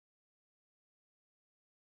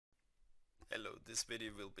Hello, this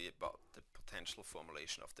video will be about the potential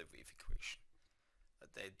formulation of the wave equation.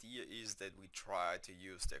 The idea is that we try to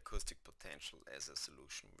use the acoustic potential as a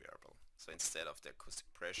solution variable. So instead of the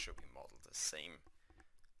acoustic pressure, we model the same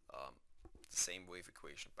wave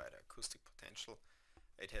equation by the acoustic potential.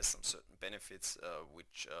 It has some certain benefits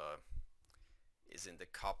which is in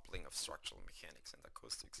the coupling of structural mechanics and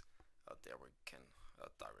acoustics. There we can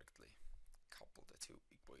directly couple the two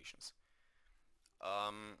equations.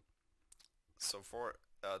 So for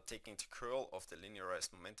taking the curl of the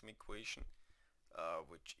linearized momentum equation,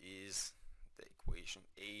 which is the equation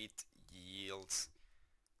 8, yields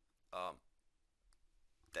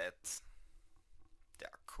that the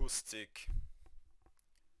acoustic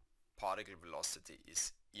particle velocity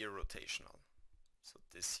is irrotational. So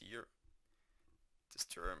this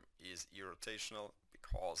term is irrotational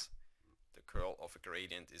because the curl of a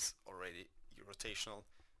gradient is already irrotational.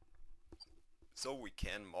 So we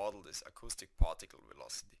can model this acoustic particle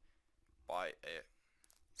velocity by a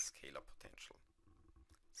scalar potential.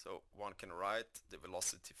 So one can write the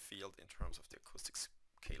velocity field in terms of the acoustic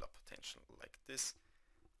scalar potential like this,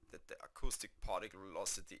 that the acoustic particle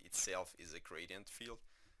velocity itself is a gradient field,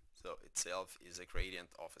 so itself is a gradient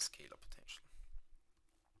of a scalar potential.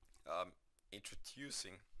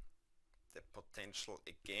 Introducing the potential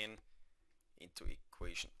again into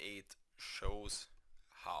equation 8 shows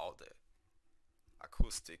how the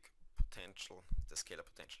acoustic potential, the scalar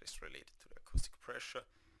potential, is related to the acoustic pressure,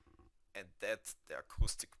 and that the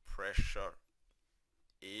acoustic pressure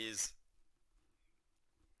is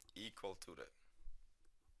equal to the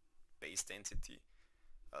base density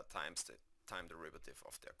times the time derivative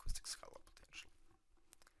of the acoustic scalar potential.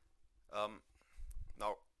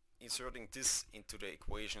 Now inserting this into the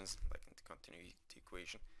equations, like in the continuity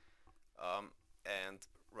equation, and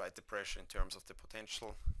write the pressure in terms of the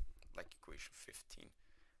potential, like equation 15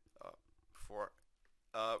 before,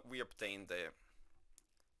 we obtain the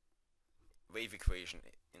wave equation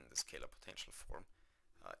in the scalar potential form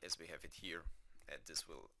as we have it here, and this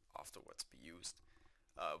will afterwards be used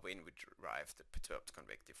when we derive the perturbed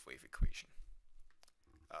convective wave equation.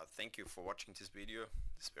 Thank you for watching this video,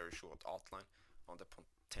 this very short outline on the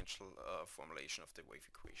potential formulation of the wave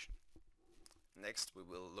equation. Next we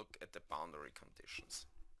will look at the boundary conditions.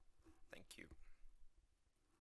 Thank you.